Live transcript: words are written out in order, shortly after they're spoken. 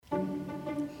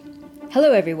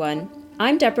Hello everyone,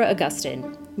 I'm Deborah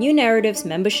Augustine, New Narrative's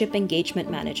Membership Engagement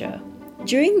Manager.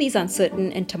 During these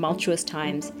uncertain and tumultuous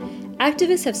times,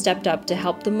 activists have stepped up to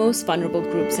help the most vulnerable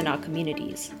groups in our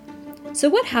communities. So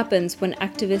what happens when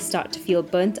activists start to feel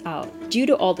burnt out due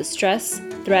to all the stress,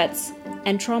 threats,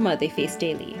 and trauma they face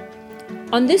daily?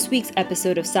 On this week's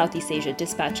episode of Southeast Asia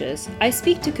Dispatches, I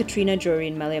speak to Katrina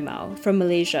Jorin Maliamau from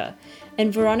Malaysia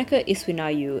and Veronica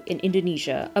Iswinayu in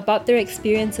Indonesia about their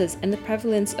experiences and the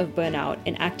prevalence of burnout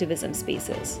in activism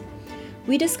spaces.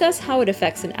 We discuss how it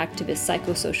affects an activist's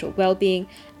psychosocial well-being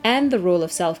and the role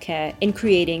of self-care in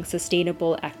creating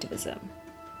sustainable activism.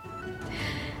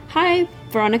 Hi,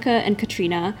 Veronica and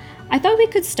Katrina. I thought we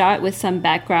could start with some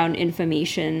background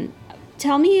information.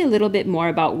 Tell me a little bit more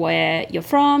about where you're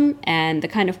from and the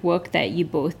kind of work that you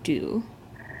both do.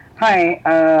 Hi,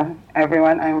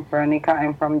 everyone. I'm Veronica.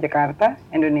 I'm from Jakarta,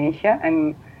 Indonesia.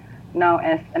 I'm now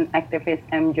as an activist.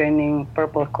 I'm joining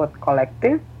Purple Coat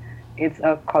Collective. It's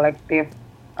a collective,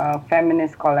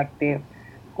 feminist collective,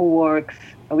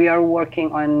 we are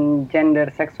working on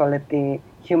gender, sexuality,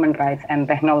 human rights, and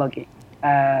technology.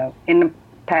 In the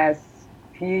past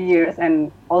few years,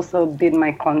 and also been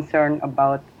my concern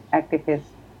about activist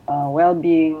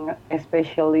well-being,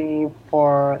 especially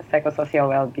for psychosocial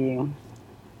well-being.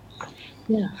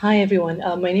 Yeah, hi everyone.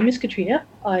 My name is Katrina.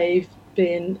 I've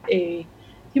been a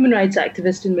human rights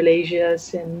activist in Malaysia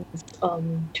since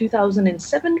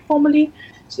 2007 formally,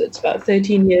 so it's about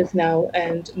 13 years now.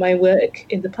 And my work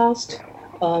in the past,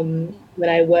 when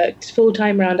I worked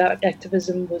full-time around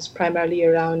activism, was primarily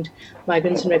around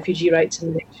migrants and refugee rights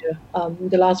in Malaysia.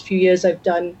 The last few years I've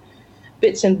done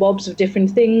bits and bobs of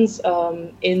different things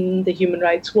in the human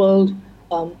rights world.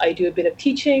 I do a bit of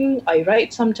teaching, I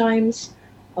write sometimes,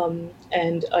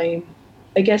 and I'm,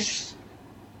 I guess,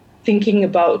 thinking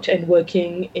about and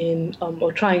working in,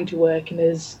 or trying to work in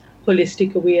as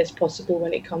holistic a way as possible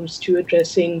when it comes to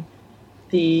addressing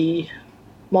the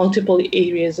multiple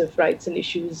areas of rights and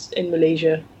issues in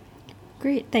Malaysia.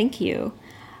 Great, thank you.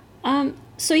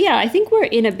 So I think we're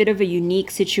in a bit of a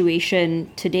unique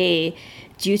situation today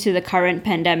due to the current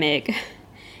pandemic.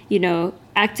 You know,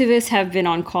 activists have been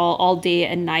on call all day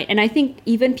and night. And I think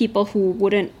even people who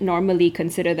wouldn't normally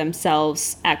consider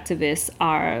themselves activists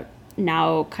are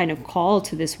now kind of called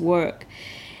to this work.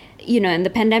 You know, and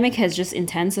the pandemic has just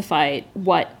intensified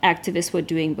what activists were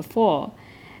doing before.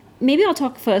 Maybe I'll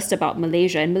talk first about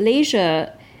Malaysia. In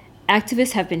Malaysia,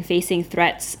 activists have been facing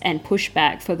threats and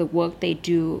pushback for the work they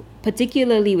do,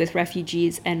 particularly with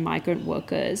refugees and migrant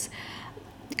workers.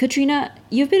 Katrina,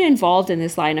 you've been involved in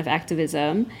this line of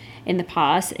activism in the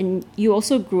past, and you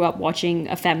also grew up watching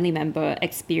a family member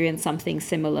experience something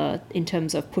similar in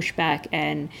terms of pushback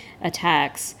and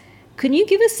attacks. Can you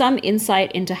give us some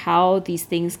insight into how these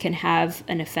things can have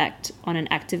an effect on an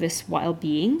activist's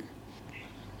well-being?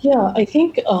 Yeah, I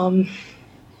think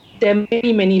there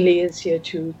are many layers here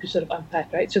to sort of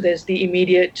unpack, right? So there's the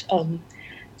immediate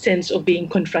sense of being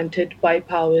confronted by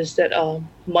powers that are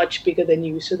much bigger than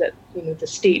you, so that, you know, the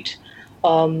state,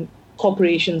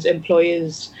 corporations,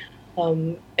 employers,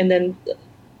 and then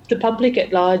the public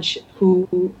at large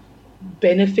who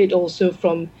benefit also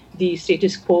from the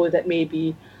status quo that may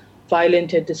be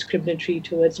violent and discriminatory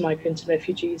towards migrants and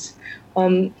refugees.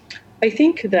 I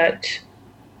think that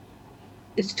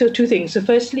it's two things. So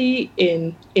firstly,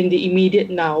 in the immediate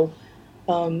now,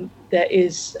 there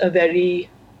is a very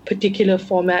particular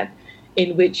format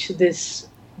in which these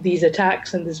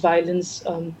attacks and this violence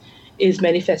is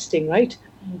manifesting, right?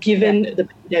 Given the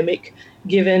pandemic,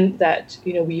 given that,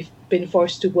 you know, we've been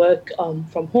forced to work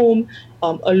from home,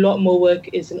 a lot more work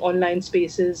is in online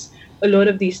spaces. A lot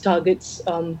of these targets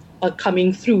are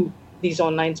coming through these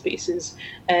online spaces,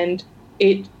 and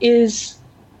it is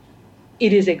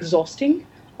exhausting.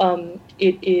 I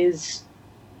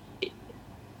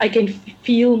can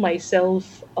feel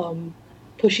myself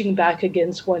pushing back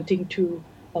against wanting to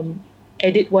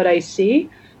edit what I say,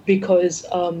 because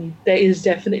there is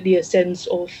definitely a sense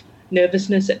of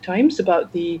nervousness at times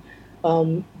about the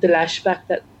lashback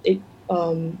that it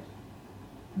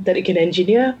can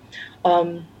engineer.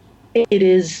 It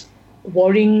is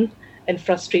worrying and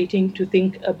frustrating to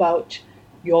think about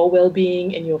your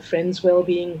well-being and your friends'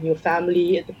 well-being, your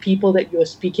family, and the people that you're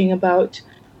speaking about.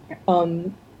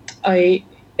 I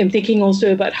am thinking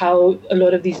also about how a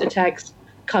lot of these attacks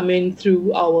come in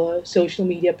through our social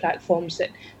media platforms that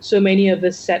so many of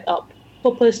us set up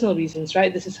for personal reasons,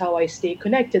 right? This is how I stay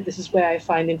connected. This is where I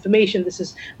find information. This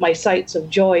is my sites of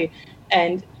joy.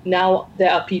 And now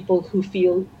there are people who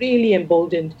feel really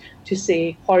emboldened to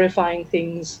say horrifying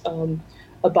things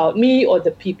about me or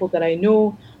the people that I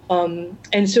know.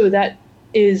 And so that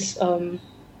is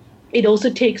it also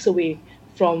takes away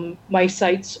from my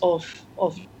sights of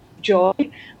joy,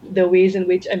 the ways in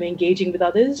which I'm engaging with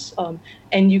others,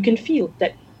 and you can feel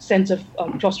that sense of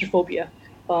claustrophobia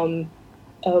um,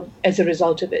 as a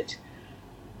result of it.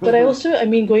 But I Mm-hmm. also, I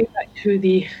mean, going back to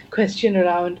the question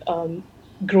around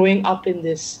growing up in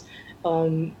this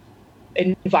um,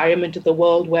 environment of the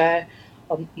world where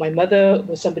my mother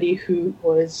was somebody who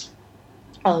was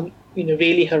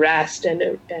really harassed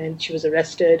and she was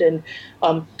arrested and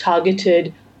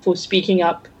targeted for speaking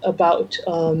up about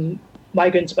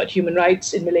migrants, about human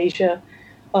rights in Malaysia.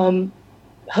 Um,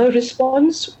 Her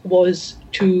response was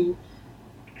to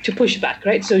push back,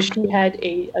 right? So she had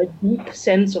a deep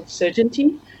sense of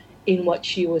certainty in what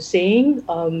she was saying,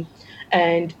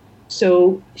 and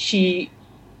so she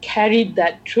carried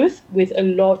that truth with a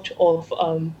lot of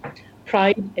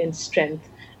pride and strength.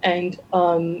 And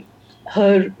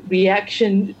her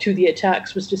reaction to the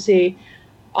attacks was to say,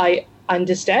 I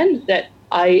understand that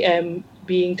I am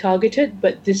being targeted,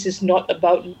 but this is not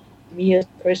about me as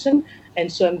a person.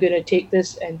 And so I'm going to take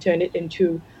this and turn it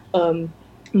into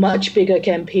much bigger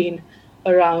campaign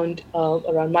around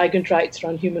migrant rights,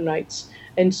 around human rights.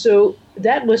 And so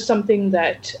that was something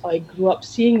that I grew up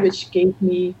seeing, which gave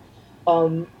me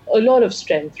a lot of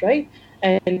strength, right?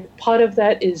 And part of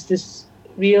that is this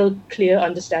real clear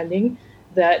understanding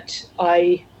that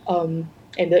I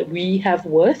and that we have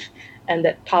worth, and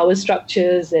that power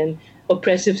structures and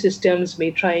oppressive systems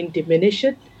may try and diminish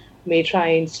it, may try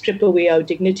and strip away our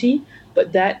dignity,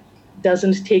 but that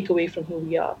doesn't take away from who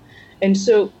we are. And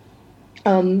so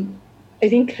um, I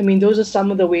think, I mean, those are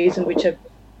some of the ways in which I'm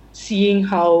seeing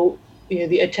how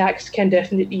the attacks can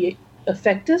definitely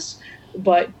affect us,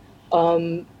 but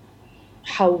um,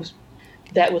 how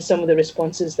that was some of the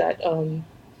responses that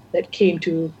came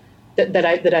to that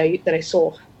I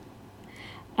saw.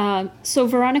 So,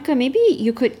 Veronica, maybe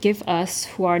you could give us,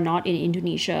 who are not in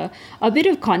Indonesia, a bit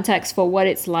of context for what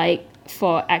it's like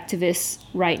for activists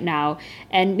right now,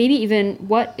 and maybe even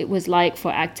what it was like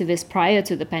for activists prior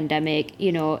to the pandemic,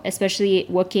 especially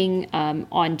working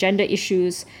on gender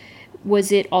issues.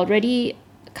 Was it already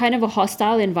kind of a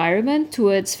hostile environment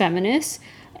towards feminists?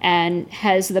 And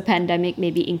has the pandemic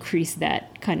maybe increased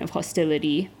that kind of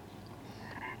hostility?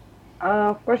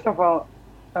 First of all,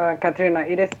 Katrina,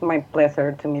 it is my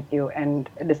pleasure to meet you, and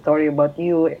the story about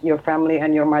you, your family,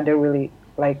 and your mother really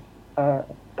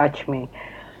touched me.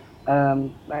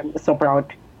 I'm so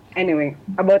proud. Anyway,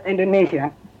 about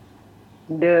Indonesia,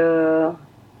 the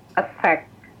effect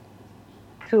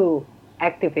to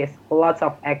activists, lots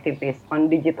of activists on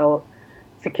digital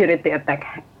security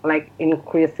attack, like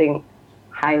increasing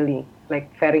highly, like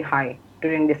very high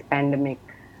during this pandemic.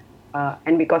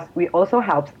 And because we also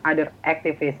help other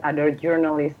activists, other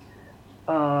journalists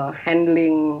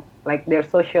handling like their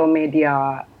social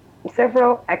media.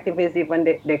 Several activists even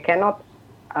they cannot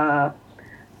uh,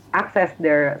 access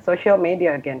their social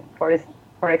media again. For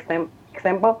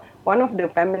example, one of the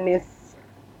feminist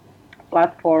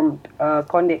platform,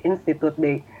 Konde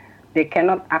Institute, they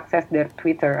cannot access their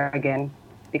Twitter again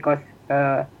because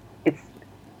it's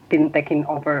been taken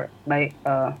over by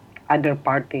other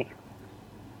party.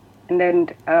 And then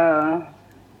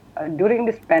during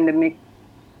this pandemic,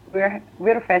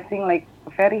 we're facing like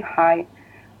very high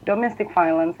domestic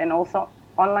violence and also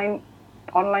online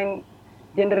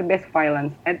gender-based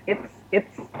violence, and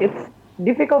it's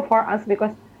difficult for us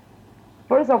because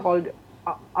first of all,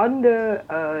 on the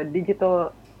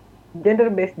digital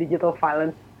gender-based digital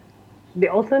violence, they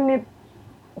also need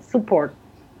support.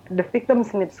 The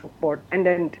victims need support, and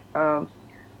then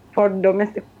for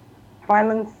domestic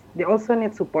violence, they also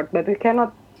need support, but we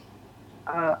cannot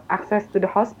access to the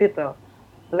hospital.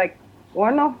 Like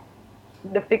one of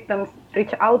the victims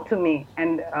reached out to me,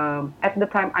 and at the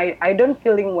time I don't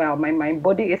feeling well. My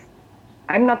body is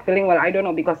I'm not feeling well. I don't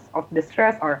know because of the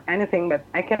stress or anything, but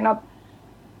I cannot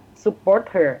support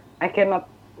her. I cannot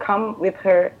come with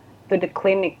her to the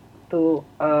clinic to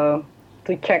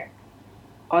check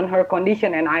on her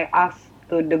condition, and I asked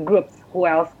to the groups who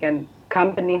else can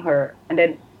accompany her, and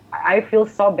then I feel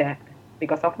so bad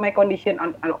because of my condition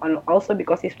and also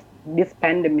because it's this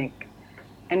pandemic.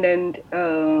 And then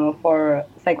for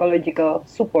psychological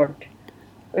support,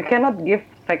 we cannot give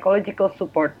psychological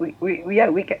support. We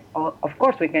can, of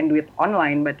course we can do it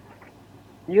online, but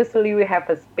usually we have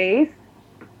a space.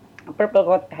 Purple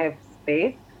Coat have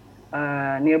space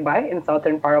nearby in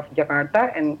southern part of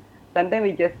Jakarta, and sometimes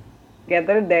we just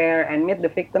gather there and meet the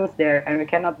victims there, and we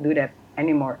cannot do that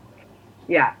anymore.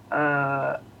 Yeah,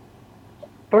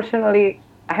 personally,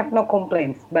 I have no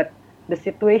complaints, but the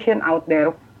situation out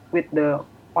there with the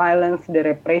violence, the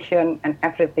repression, and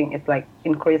everything is like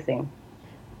increasing.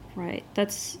 Right.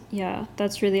 That's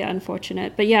really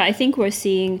unfortunate. But yeah, I think we're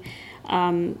seeing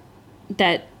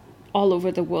that all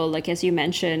over the world, like as you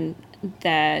mentioned,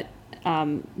 that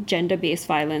gender-based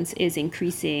violence is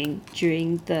increasing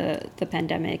during the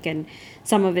pandemic, and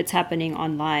some of it's happening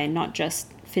online, not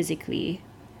just physically.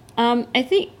 I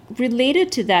think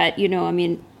related to that, I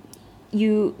mean,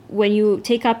 when you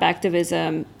take up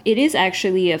activism, it is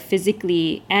actually a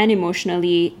physically and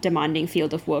emotionally demanding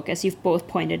field of work, as you've both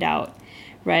pointed out,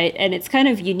 right? And it's kind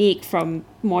of unique from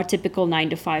more typical 9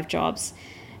 to 5 jobs.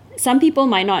 Some people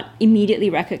might not immediately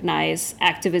recognize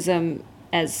activism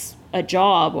as a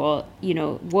job or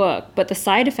work, but the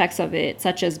side effects of it,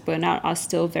 such as burnout, are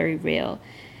still very real.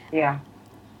 Yeah.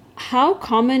 How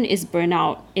common is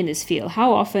burnout in this field?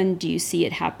 How often do you see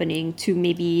it happening to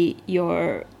maybe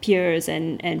your peers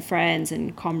and friends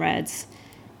and comrades?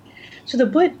 So the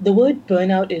word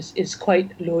burnout is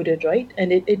quite loaded, right?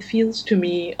 And it feels to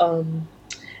me,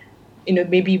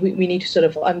 maybe we need to sort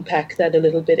of unpack that a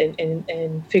little bit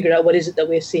and figure out what is it that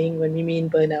we're seeing when we mean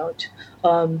burnout.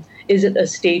 Is it a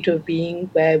state of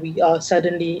being where we are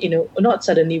suddenly, or not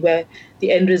suddenly, where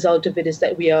the end result of it is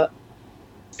that we are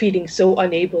feeling so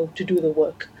unable to do the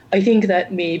work? I think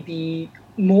that may be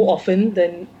more often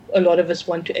than a lot of us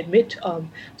want to admit.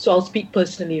 So I'll speak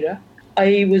personally.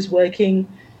 I was working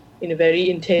very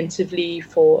intensively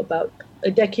for about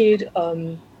a decade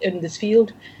in this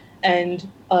field, and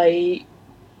I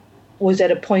was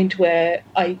at a point where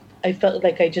I felt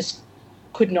like I just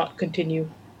could not continue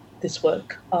this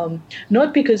work.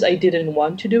 Not because I didn't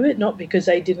want to do it, not because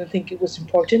I didn't think it was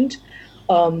important.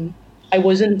 I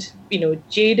wasn't,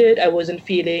 jaded. I wasn't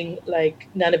feeling like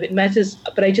none of it matters,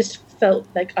 but I just felt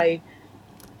like I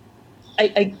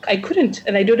couldn't,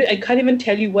 and I can't even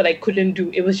tell you what I couldn't do.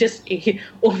 It was just a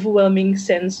overwhelming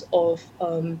sense of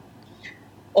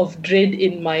dread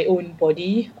in my own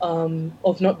body,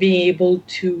 of not being able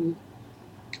to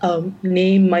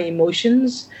name my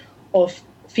emotions, of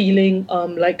feeling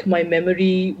like my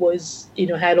memory was,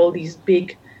 had all these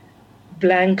big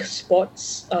blank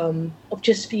spots, of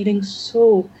just feeling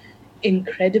so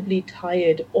incredibly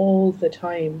tired all the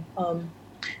time.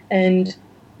 And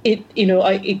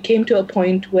it came to a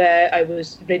point where I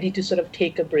was ready to sort of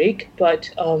take a break, but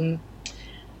and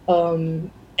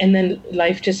then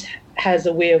life just has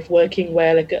a way of working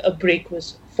where like a break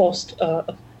was forced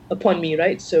upon me,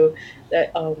 right? So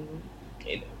that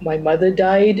my mother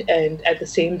died, and at the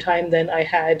same time, then I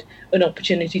had an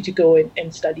opportunity to go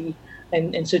and study,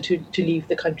 and so to leave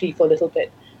the country for a little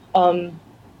bit.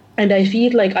 And I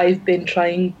feel like I've been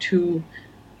trying to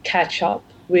catch up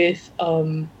with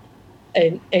and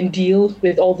deal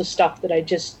with all the stuff that I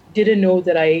just didn't know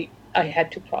that I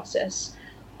had to process.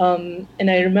 And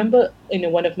I remember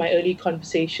one of my early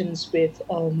conversations with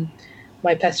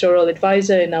my pastoral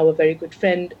advisor and now a very good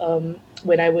friend,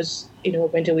 when I was,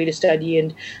 went away to study,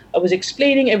 and I was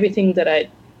explaining everything that I'd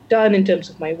done in terms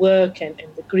of my work and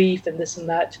the grief and this and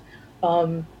that.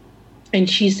 And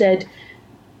she said,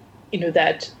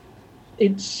 that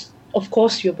it's, of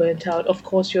course you're burnt out, of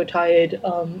course you're tired.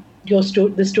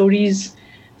 The stories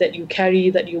that you carry,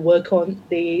 that you work on,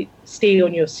 they stay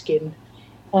on your skin.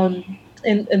 And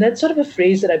that's sort of a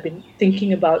phrase that I've been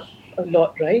thinking about a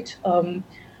lot, right?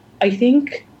 I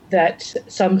think that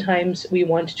sometimes we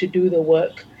want to do the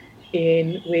work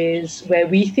in ways where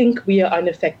we think we are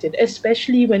unaffected,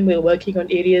 especially when we're working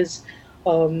on areas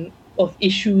of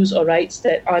issues or rights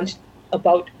that aren't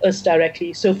about us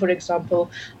directly. So, for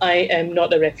example, I am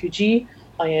not a refugee.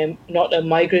 I am not a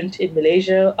migrant in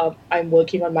Malaysia. I'm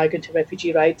working on migrant and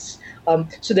refugee rights.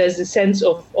 So there's a sense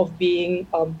of being,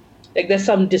 like there's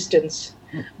some distance.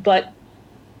 But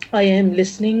I am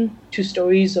listening to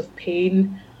stories of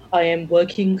pain. I am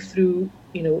working through,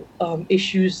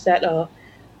 issues that are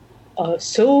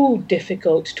so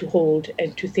difficult to hold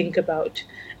and to think about.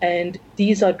 And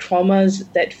these are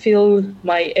traumas that fill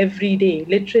my everyday,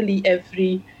 literally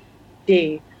every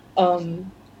day.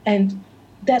 And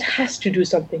that has to do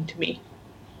something to me,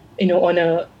 on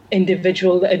a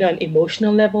individual, on an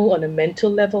emotional level, on a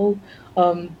mental level.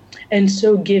 And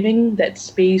so giving that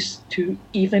space to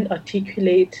even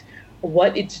articulate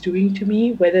what it's doing to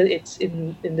me, whether it's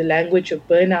in the language of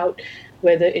burnout,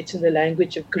 whether it's in the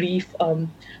language of grief,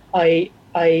 I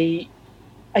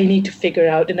need to figure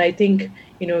out. And I think,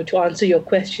 to answer your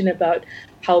question about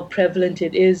how prevalent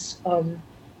it is,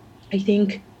 I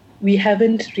think we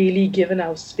haven't really given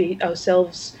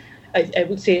ourselves, I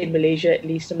would say in Malaysia, at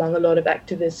least among a lot of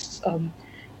activists,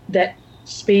 that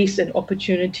space and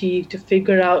opportunity to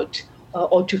figure out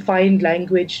or to find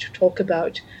language to talk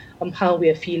about how we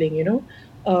are feeling,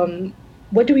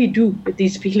 what do we do with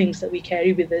these feelings that we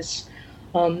carry with us?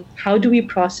 How do we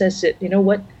process it?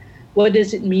 What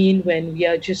does it mean when we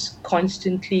are just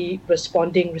constantly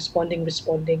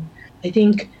responding? I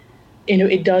think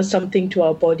it does something to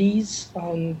our bodies.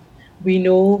 We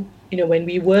know, when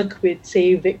we work with,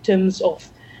 say, victims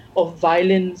of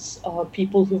violence,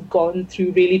 people who've gone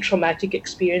through really traumatic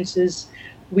experiences,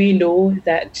 we know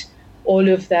that all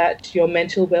of that, your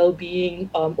mental well-being,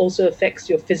 also affects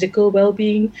your physical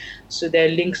well-being. So there are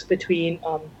links between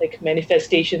like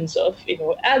manifestations of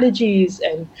allergies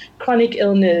and chronic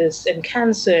illness and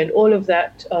cancer and all of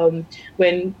that,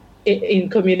 when in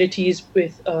communities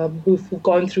with who've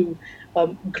gone through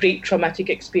great traumatic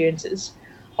experiences.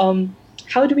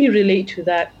 How do we relate to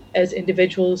that as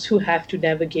individuals who have to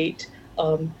navigate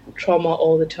trauma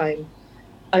all the time?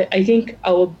 I think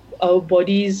our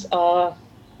bodies are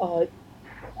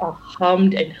are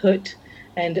harmed and hurt,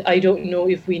 and I don't know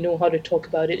if we know how to talk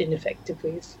about it in effective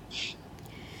ways.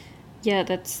 Yeah,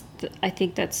 I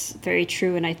think that's very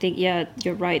true. And I think, yeah,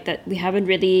 you're right that we haven't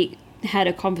really had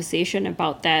a conversation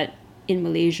about that in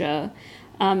Malaysia.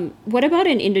 What about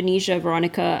in Indonesia,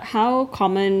 Veronica? How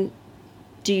common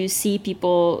do you see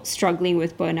people struggling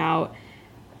with burnout?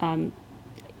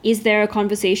 Is there a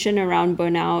conversation around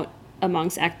burnout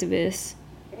amongst activists?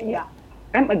 Yeah,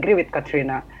 I agree with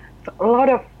Katrina. So a lot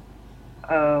of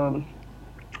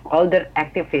older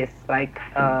activists, like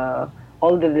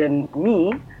older than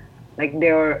me, like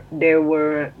they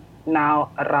were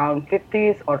now around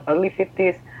 50s or early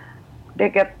 50s. They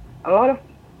get a lot of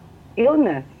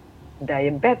illness,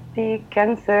 diabetes,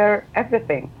 cancer,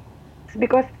 everything. It's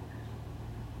because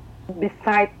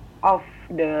besides of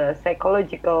the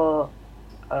psychological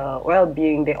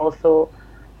well-being, they also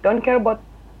don't care about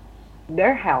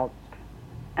their health.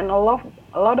 And a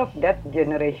lot of that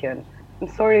generation, I'm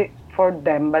sorry for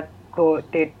them, but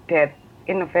they dead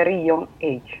in a very young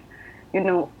age.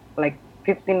 Like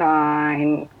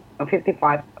 59 or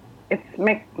 55. It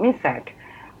makes me sad.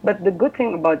 But the good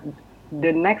thing about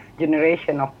the next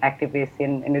generation of activists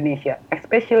in Indonesia,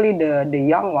 especially the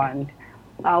young ones,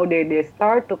 now they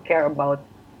start to care about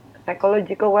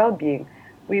psychological well-being.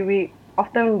 We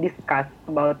often discuss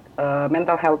about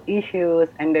mental health issues,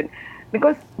 and then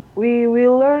because we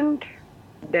learned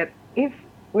that if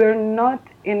we're not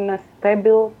in a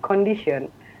stable condition,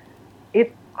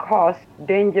 it causes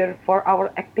danger for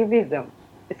our activism.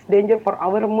 It's danger for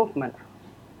our movement,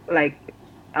 like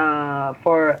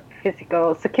for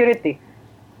physical security.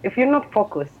 If you're not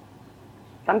focused,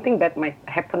 something bad might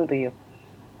happen to you.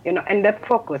 And that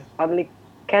focus only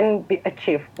can be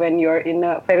achieved when you're in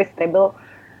a very stable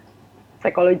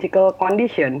psychological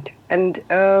condition. And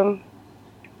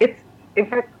it's in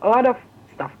fact a lot of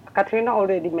stuff. Katrina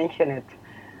already mentioned it.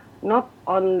 Not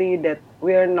only that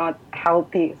we're not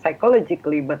healthy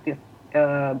psychologically, but this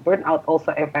burnout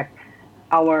also affects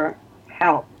our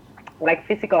health, like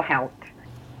physical health.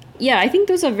 Yeah, I think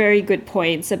those are very good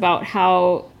points about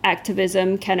how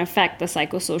activism can affect the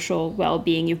psychosocial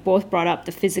well-being. You've both brought up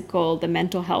the physical, the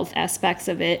mental health aspects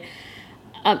of it.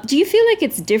 Do you feel like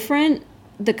it's different,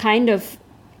 the kind of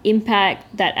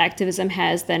impact that activism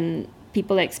has than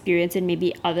people experience in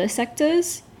maybe other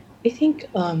sectors? I think,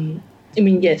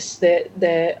 yes,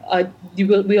 there are,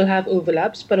 we'll have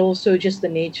overlaps, but also just the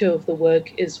nature of the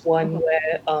work is one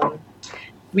where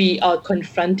we are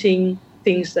confronting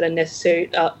things that are necessary,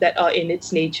 that are in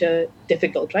its nature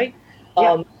difficult, right?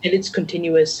 And it's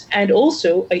continuous. And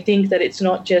also, I think that it's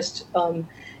not just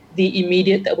the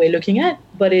immediate that we're looking at,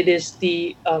 but it is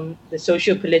the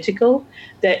socio-political.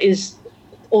 There is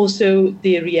also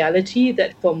the reality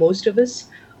that for most of us,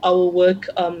 our work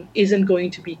isn't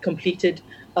going to be completed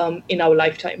in our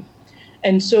lifetime.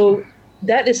 And so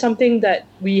that is something that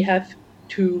we have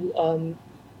to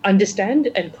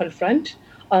understand and confront,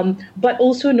 but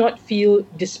also not feel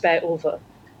despair over.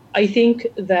 I think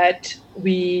that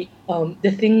the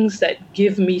things that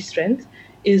give me strength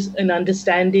is an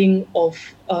understanding of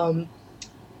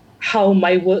how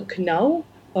my work now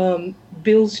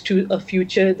builds to a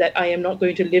future that I am not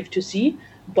going to live to see,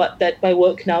 but that my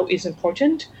work now is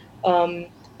important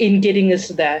in getting us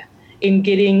there, in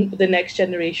getting the next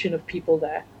generation of people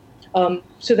there.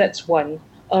 So that's one.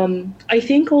 I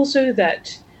think also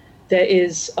that there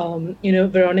is,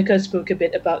 Veronica spoke a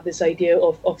bit about this idea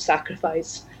of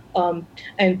sacrifice.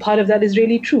 And part of that is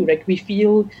really true. Like we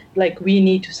feel like we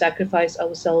need to sacrifice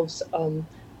ourselves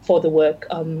for the work.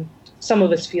 Some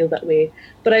of us feel that way.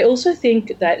 But I also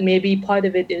think that maybe part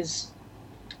of it is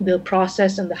the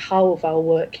process and the how of our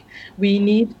work. We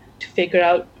need to figure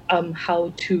out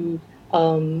how to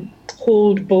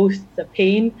hold both the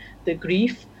pain, the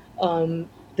grief,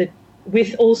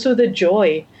 with also the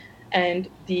joy and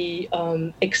the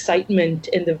excitement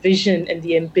and the vision and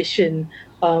the ambition,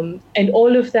 and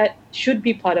all of that should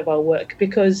be part of our work,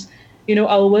 because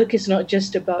our work is not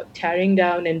just about tearing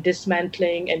down and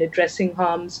dismantling and addressing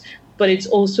harms, but it's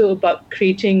also about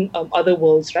creating other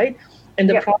worlds, right? And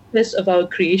the Yeah. process of our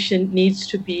creation needs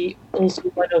to be also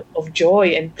one of joy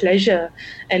and pleasure.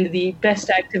 And the best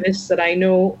activists that I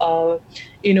know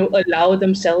allow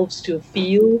themselves to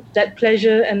feel that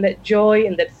pleasure and that joy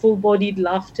and that full-bodied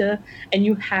laughter. And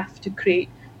you have to create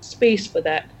space for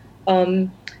that.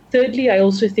 Thirdly, I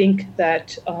also think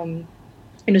that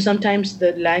sometimes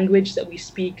the language that we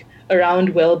speak around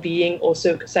well-being,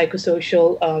 also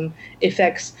psychosocial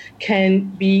effects, can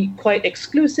be quite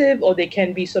exclusive, or they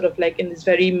can be sort of like in these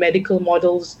very medical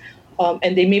models,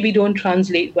 and they maybe don't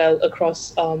translate well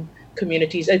across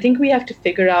communities. I think we have to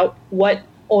figure out what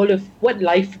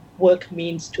life work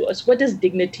means to us. What does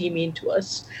dignity mean to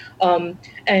us?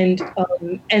 And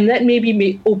that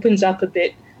maybe opens up a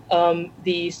bit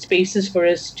the spaces for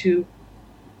us to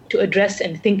address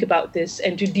and think about this,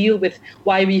 and to deal with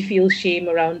why we feel shame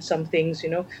around some things.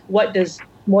 What does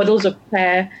models of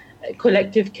care,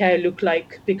 collective care look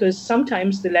like? Because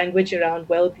sometimes the language around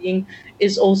well-being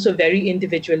is also very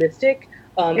individualistic.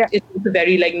 Yeah. It's also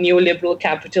very like neoliberal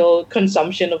capital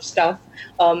consumption of stuff.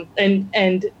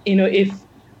 If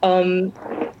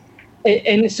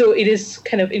and so it is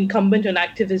kind of incumbent on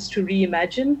activists to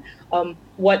reimagine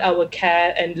what our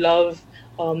care and love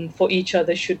for each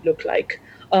other should look like.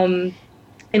 And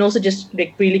also, just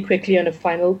like really quickly on a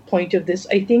final point of this,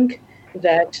 I think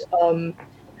that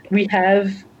we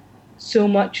have so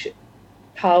much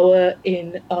power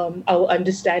in our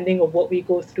understanding of what we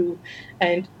go through,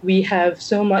 and we have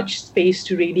so much space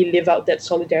to really live out that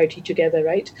solidarity together,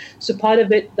 right? So part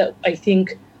of it that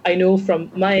I know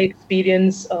from my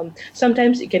experience,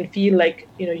 sometimes it can feel like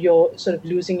you're sort of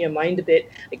losing your mind a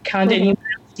bit. Like, can't anyone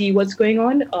see what's going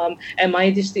on? Am I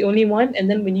just the only one? And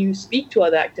then when you speak to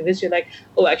other activists, you're like,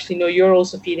 oh, actually, no, you're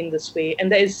also feeling this way.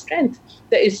 And there is strength.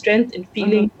 There is strength in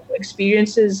feeling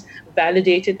experiences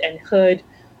validated and heard.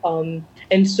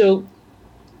 And so,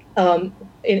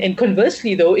 and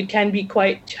conversely, though, it can be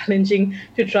quite challenging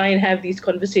to try and have these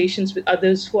conversations with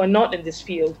others who are not in this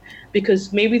field,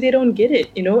 because maybe they don't get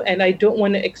it, and I don't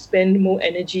want to expend more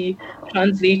energy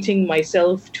translating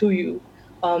myself to you.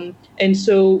 And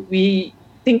so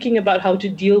thinking about how to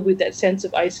deal with that sense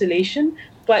of isolation,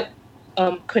 but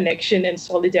connection and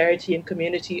solidarity and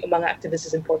community among activists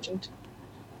is important.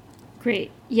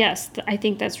 Great. Yes, I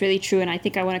think that's really true. And I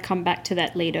think I want to come back to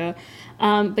that later.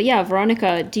 But yeah,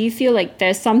 Veronica, do you feel like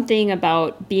there's something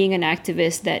about being an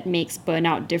activist that makes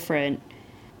burnout different?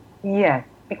 Yes,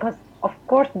 because of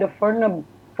course the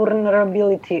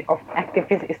vulnerability of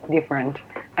activists is different.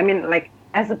 I mean, like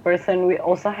as a person, we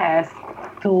also have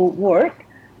to work,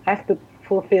 have to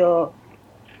fulfill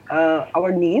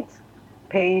our needs,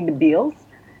 pay the bills,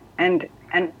 and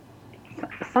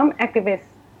some activists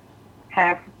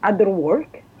have other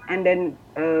work, and then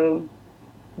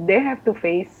they have to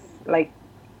face like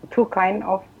two kind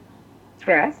of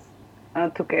stress,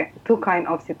 two kind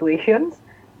of situations.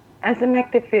 As an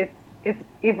activist, it's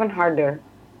even harder.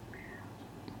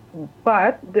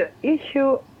 But the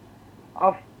issue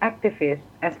of activists,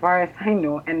 as far as I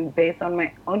know, and based on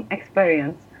my own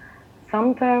experience,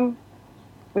 sometimes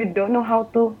we don't know how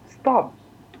to stop.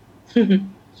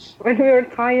 When we are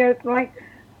tired, like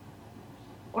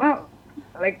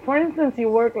for instance, you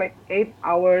work like 8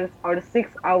 hours or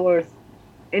 6 hours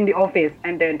in the office,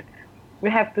 and then we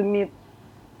have to meet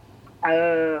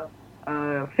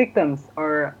victims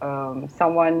or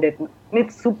someone that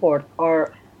needs support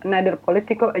or another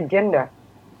political agenda,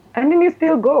 and then you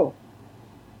still go.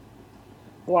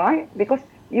 Why? Because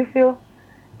you feel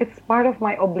it's part of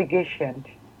my obligation.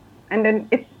 And then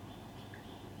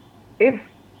if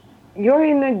you're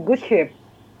in a good shape,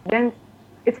 then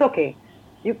it's okay.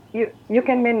 You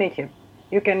can manage it.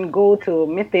 You can go to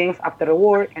meetings after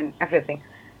work and everything.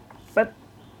 But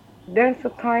there's a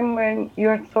time when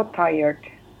you're so tired.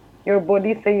 Your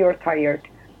body say you're tired.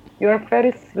 You're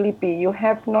very sleepy. You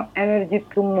have no energy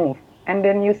to move. And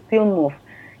then you still move.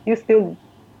 You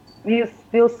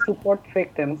still support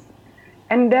victims.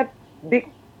 And that big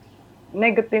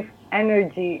negative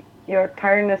energy, your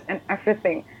tiredness and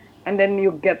everything, and then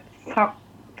you get sucked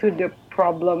to the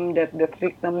problem that the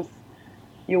victims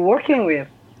you're working with.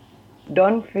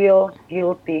 Don't feel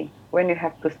guilty when you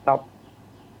have to stop.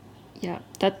 Yeah,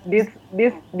 this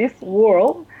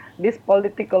world, this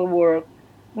political world,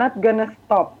 not gonna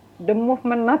stop. The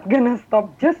movement not gonna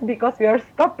stop just because we are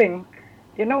stopping.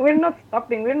 We're not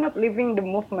stopping. We're not leaving the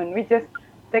movement. We're just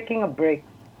taking a break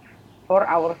for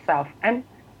ourselves. And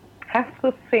have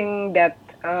to think that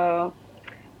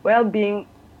well-being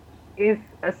is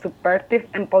a subversive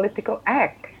and political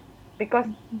act, because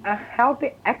a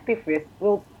healthy activist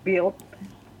will build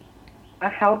a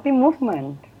healthy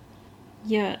movement.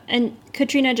 Yeah. And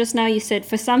Katrina, just now you said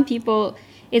for some people,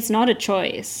 it's not a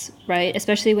choice, right?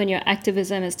 Especially when your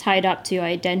activism is tied up to your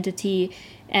identity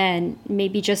and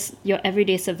maybe just your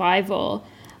everyday survival.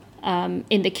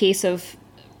 In the case of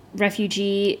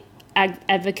refugee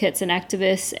advocates and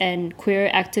activists, and queer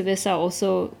activists are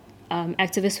also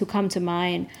activists who come to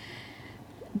mind.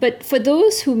 But for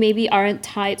those who maybe aren't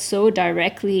tied so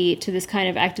directly to this kind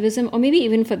of activism, or maybe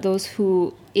even for those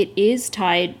who it is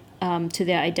tied to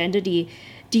their identity,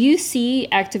 do you see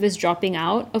activists dropping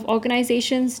out of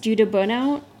organizations due to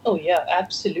burnout? Oh yeah,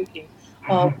 absolutely.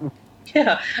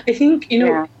 Yeah, I think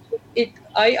Yeah.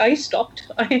 I stopped.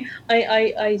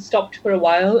 I stopped for a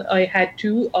while. I had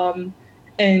to,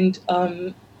 and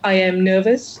I am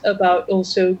nervous about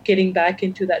also getting back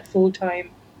into that full time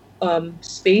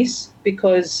space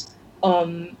because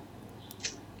I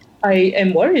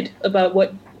am worried about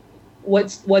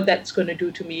what that's going to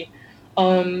do to me,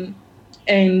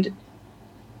 and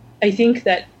I think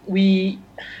that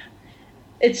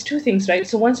it's two things, right?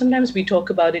 So one, sometimes we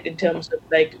talk about it in terms of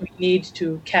like we need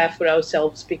to care for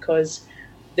ourselves because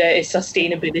there is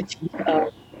sustainability,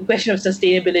 the question of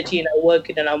sustainability in our work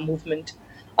and in our movement.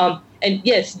 And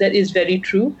yes, that is very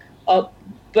true.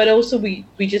 But also we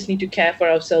just need to care for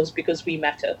ourselves because we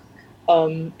matter.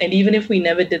 And even if we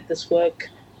never did this work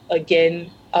again,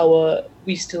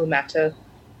 we still matter.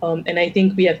 And I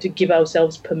think we have to give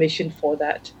ourselves permission for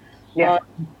that. Yeah.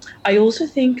 I also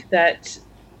think that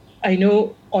I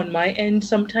know on my end,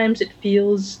 sometimes it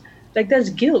feels like there's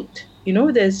guilt.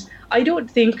 I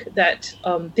don't think that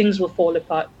things will fall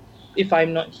apart if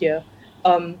I'm not here.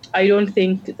 I don't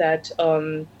think that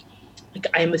like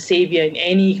I'm a savior in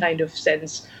any kind of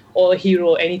sense or a hero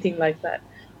or anything like that.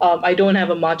 I don't have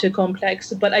a martyr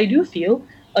complex, but I do feel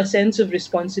a sense of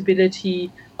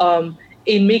responsibility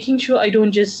in making sure I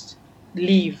don't just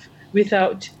leave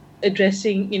without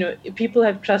addressing, if people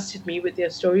have trusted me with their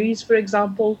stories, for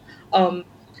example.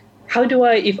 How do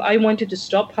if I wanted to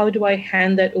stop, how do I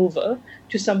hand that over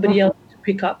to somebody else to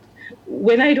pick up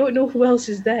when I don't know who else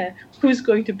is there, who's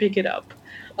going to pick it up?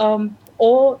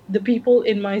 Or the people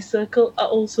in my circle are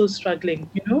also struggling.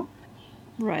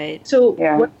 Right. So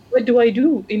Yeah. what do I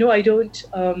do? I don't.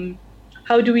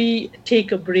 How do we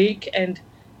take a break and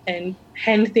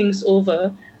hand things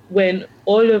over when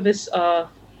all of us are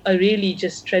really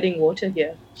just treading water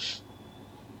here?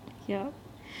 Yeah.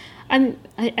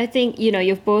 I think,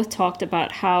 you've both talked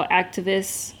about how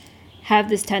activists have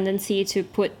this tendency to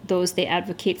put those they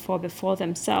advocate for before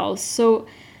themselves. So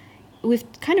we've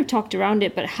kind of talked around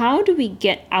it, but how do we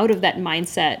get out of that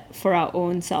mindset for our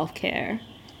own self-care?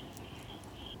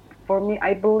 For me,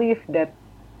 I believe that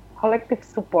collective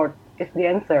support is the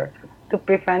answer to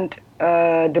prevent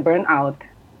the burnout.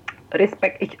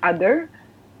 Respect each other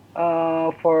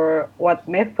for what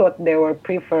method they will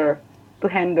prefer to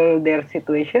handle their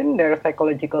situation, their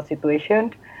psychological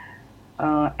situation,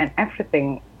 and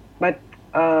everything. But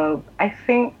I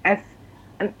think as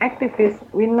an activist,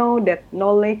 we know that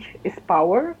knowledge is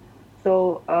power.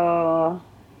 So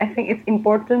I think it's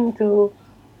important to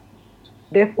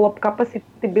develop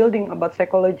capacity building about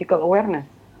psychological awareness.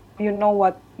 You know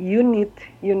what you need,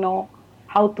 you know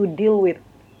how to deal with,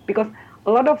 because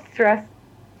a lot of stress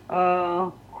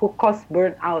who cause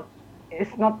burnout is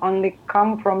not only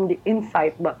come from the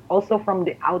inside but also from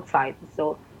the outside.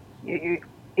 So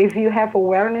if you have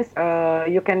awareness,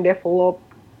 you can develop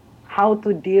how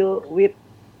to deal with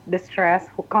the stress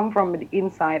who come from the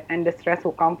inside and the stress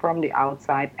who come from the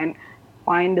outside, and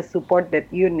find the support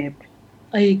that you need.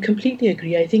 I completely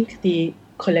agree. I think the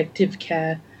collective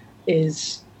care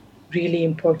is really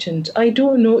important. I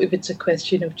don't know if it's a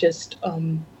question of just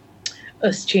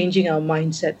us changing our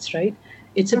mindsets, right?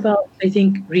 It's about, I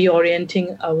think,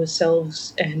 reorienting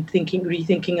ourselves and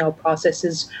rethinking our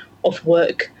processes of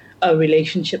work, our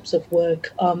relationships of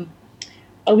work.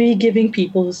 Are we giving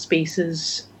people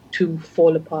spaces to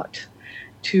fall apart,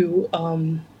 to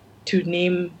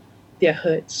name their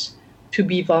hurts, to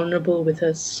be vulnerable with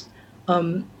us?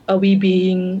 Are we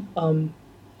being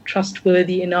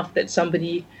trustworthy enough that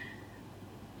somebody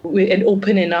and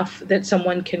open enough that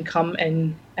someone can come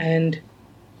and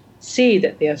say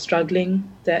that they are struggling,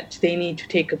 that they need to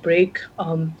take a break?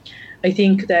 I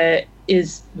think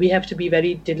we have to be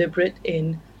very deliberate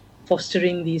in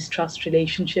fostering these trust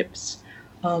relationships.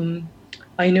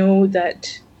 I know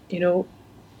that,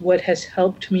 what has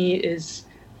helped me is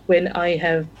when I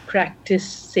have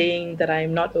practiced saying that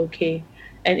I'm not okay,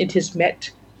 and it is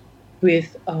met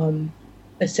with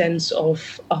a sense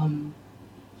of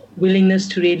willingness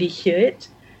to really hear it,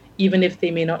 even if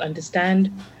they may not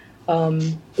understand.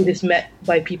 It is met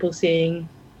by people saying,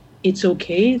 it's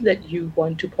okay that you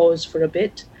want to pause for a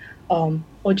bit,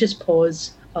 or just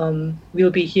pause.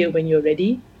 We'll be here when you're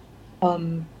ready.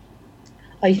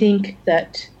 I think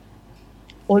that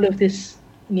all of this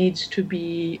needs to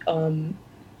be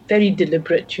very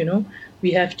deliberate,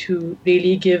 We have to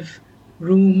really give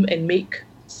room and make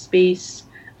space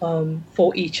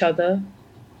for each other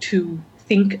to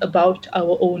think about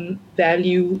our own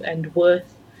value and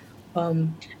worth,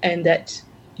 and that,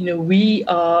 we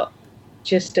are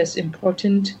just as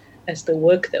important as the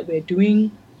work that we're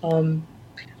doing.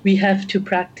 We have to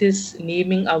practice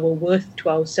naming our worth to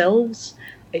ourselves.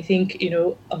 I think,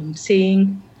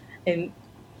 saying and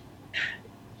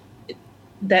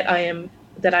that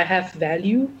I have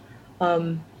value,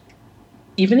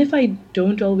 even if I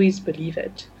don't always believe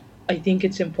it. I think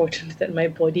it's important that my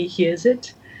body hears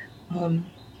it.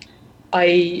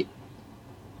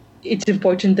 It's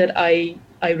important that I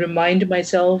remind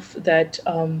myself that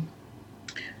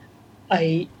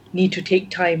I need to take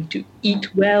time to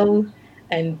eat well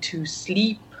and to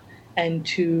sleep and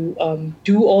to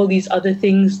do all these other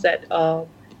things that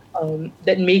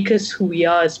that make us who we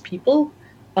are as people.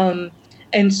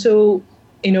 And so,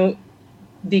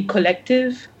 the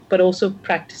collective, but also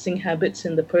practicing habits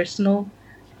in the personal.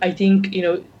 I think,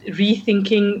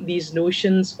 rethinking these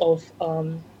notions of,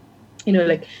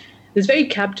 like there's very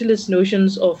capitalist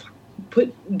notions of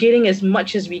getting as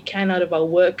much as we can out of our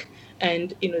work,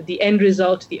 and the end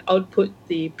result, the output,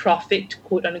 the profit,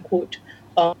 quote unquote,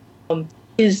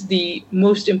 is the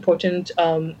most important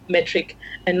metric,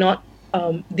 and not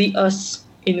the us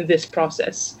in this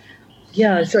process.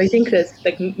 Yeah, so I think there's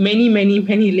like many, many,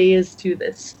 many layers to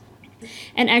this.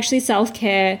 And actually,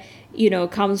 self-care,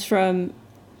 comes from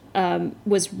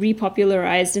was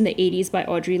repopularized in the 80s by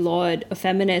Audre Lorde, a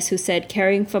feminist who said,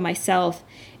 caring for myself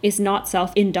is not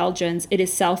self-indulgence, it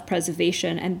is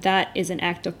self-preservation, and that is an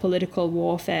act of political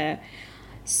warfare.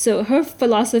 So her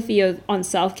philosophy on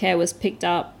self-care was picked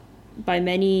up by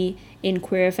many in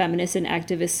queer feminist and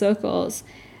activist circles.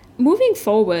 Moving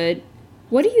forward,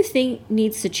 what do you think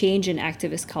needs to change in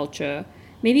activist culture?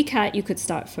 Maybe, Kat, you could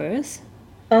start first.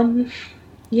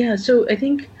 Yeah, so I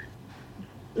think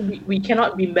we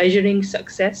cannot be measuring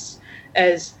success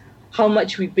as how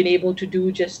much we've been able to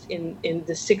do just in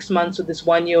the 6 months or this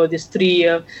 1 year or this 3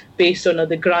 year based on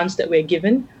the grants that we're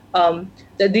given.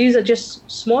 That these are just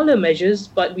smaller measures,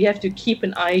 but we have to keep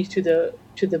an eye to the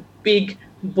big,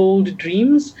 bold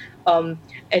dreams, and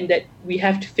that we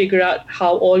have to figure out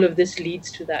how all of this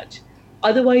leads to that.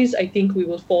 Otherwise, I think we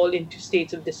will fall into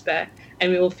states of despair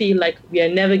and we will feel like we are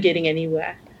never getting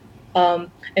anywhere.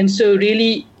 And so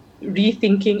really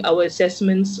rethinking our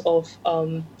assessments of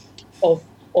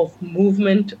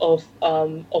movement, of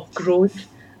growth,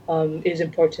 is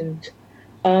important.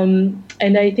 And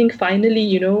I think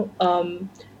finally,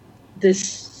 this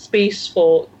space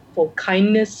for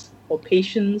kindness, for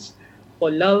patience, for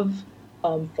love,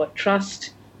 for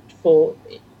trust,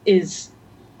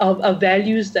 are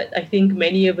values that I think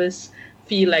many of us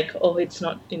feel like, oh, it's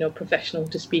not professional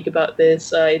to speak about this.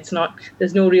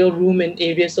 There's no real room in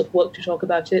areas of work to talk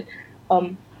about it.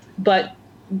 But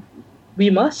we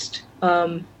must,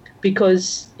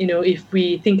 because if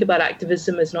we think about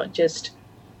activism as not just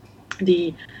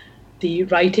the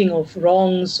righting of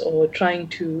wrongs or trying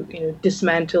to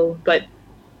dismantle, but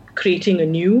creating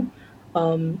anew,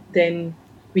 then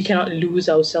we cannot lose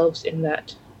ourselves in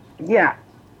that. Yeah,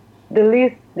 the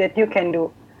least that you can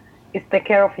do is take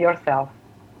care of yourself,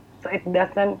 so it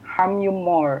doesn't harm you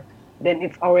more than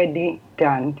it's already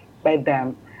done by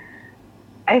them.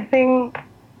 I think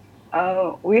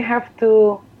we have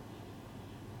to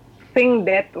think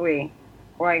that way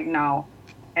right now,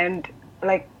 and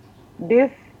like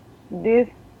this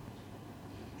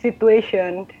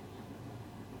situation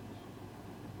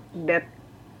that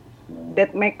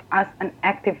make us an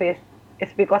activist is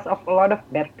because of a lot of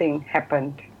bad things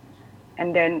happened.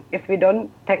 And then if we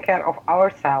don't take care of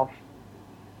ourselves,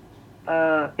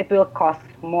 it will cost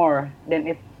more than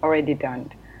it's already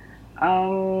done.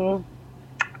 And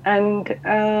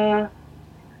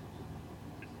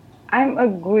I'm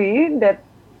agree that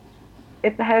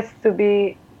it has to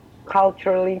be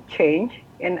culturally changed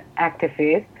in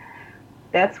activists.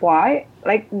 That's why,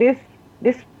 like this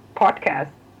podcast,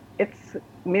 it's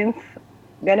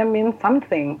gonna mean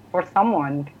something for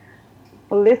someone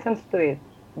who listens to it.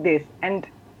 This and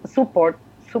support.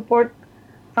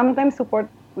 Sometimes support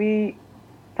we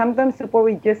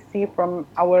just see from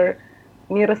our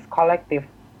nearest collective,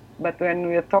 but when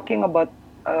we're talking about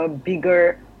a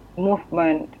bigger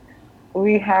movement,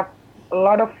 we have a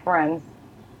lot of friends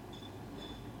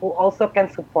who also can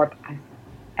support us.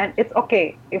 And it's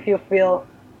okay if you feel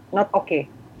not okay.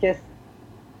 Just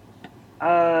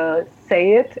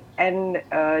say it, and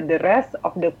the rest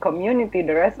of the community,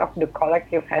 the rest of the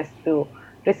collective has to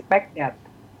respect that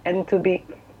and to be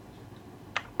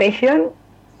patient,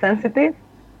 sensitive,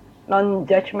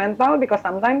 non-judgmental, because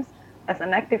sometimes as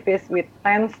an activist we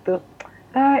tend to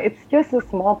it's just a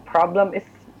small problem, it's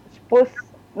supposed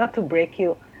not to break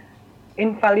you.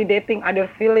 Invalidating other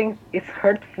feelings is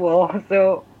hurtful.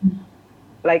 So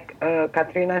like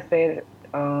Katrina said,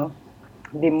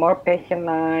 be more patient,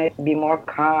 be more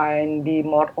kind, be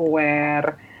more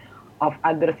aware of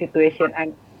other situation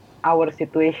and our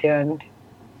situation.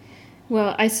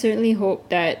 Well, I certainly hope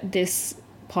that this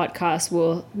podcast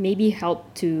will maybe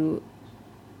help to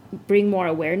bring more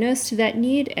awareness to that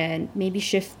need and maybe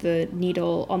shift the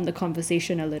needle on the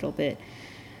conversation a little bit.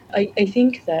 I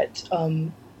think that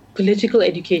political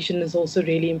education is also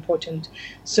really important.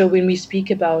 So when we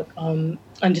speak about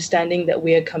understanding that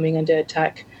we are coming under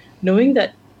attack, knowing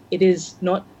that it is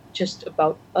not just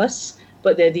about us,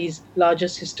 but there are these larger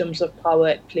systems of power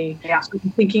at play. Yeah. So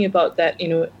thinking about that,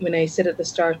 when I said at the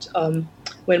start,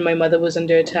 when my mother was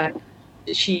under attack,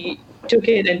 she took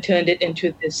it and turned it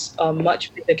into this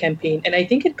much bigger campaign. And I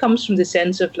think it comes from the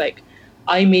sense of like,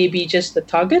 I may be just the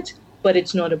target, but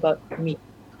it's not about me.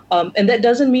 And that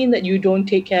doesn't mean that you don't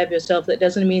take care of yourself. That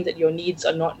doesn't mean that your needs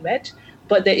are not met.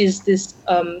 But there is this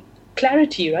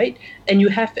clarity, right? And you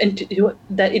have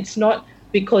that it's not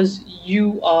because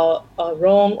you are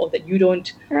wrong or that you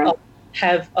don't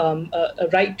have a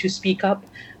right to speak up,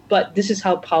 but this is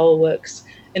how power works.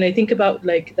 And I think about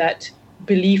like that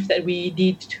belief that we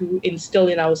need to instill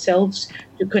in ourselves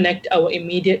to connect our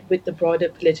immediate with the broader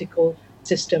political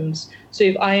systems. So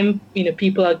if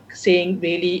people are saying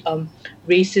really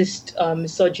racist,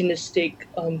 misogynistic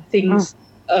things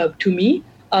to me,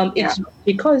 it's not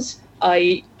because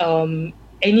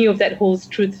any of that holds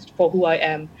truth for who I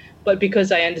am, but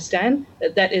because I understand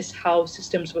that is how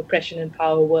systems of oppression and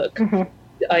power work. Mm-hmm.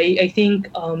 I think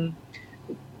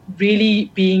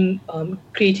really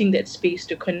creating that space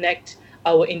to connect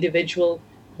our individual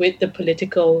with the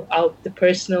political, the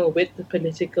personal with the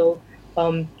political,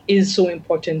 is so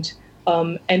important.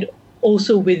 And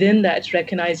also within that,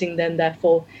 recognizing then,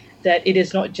 therefore, that it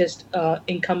is not just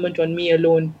incumbent on me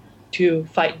alone to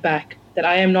fight back, that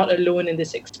I am not alone in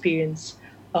this experience.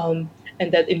 And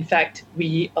that, in fact,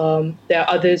 there are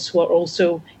others who are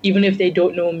also, even if they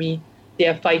don't know me, they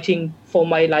are fighting for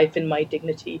my life and my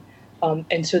dignity.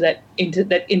 And so that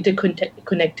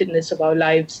interconnectedness of our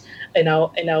lives and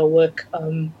our work,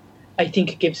 I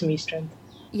think it gives me strength.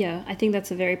 Yeah, I think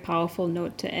that's a very powerful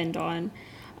note to end on.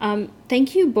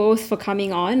 Thank you both for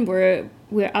coming on.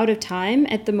 We're out of time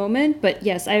at the moment, but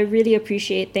yes, I really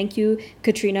appreciate. Thank you,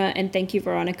 Katrina, and thank you,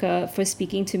 Veronica, for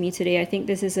speaking to me today. I think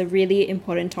this is a really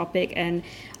important topic, and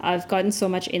I've gotten so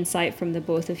much insight from the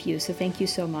both of you. So thank you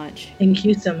so much. Thank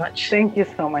you so much. Thank you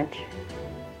so much.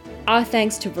 Our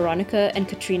thanks to Veronica and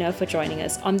Katrina for joining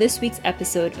us on this week's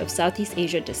episode of Southeast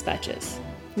Asia Dispatches.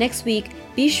 Next week,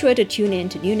 be sure to tune in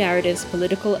to New Narrative's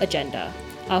Political Agenda,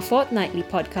 our fortnightly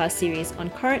podcast series on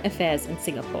current affairs in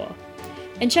Singapore.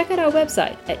 And check out our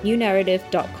website at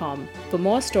newnarrative.com for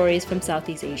more stories from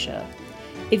Southeast Asia.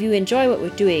 If you enjoy what we're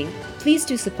doing, please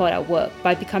do support our work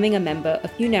by becoming a member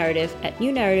of New Narrative at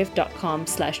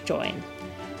newnarrative.com/join.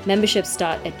 Memberships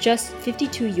start at just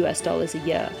 $52 a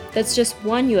year. That's just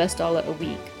 $1 a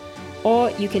week.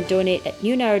 Or you can donate at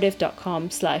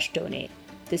newnarrative.com/donate.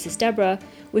 This is Deborah,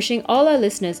 wishing all our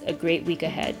listeners a great week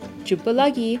ahead. Jumpa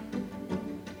lagi!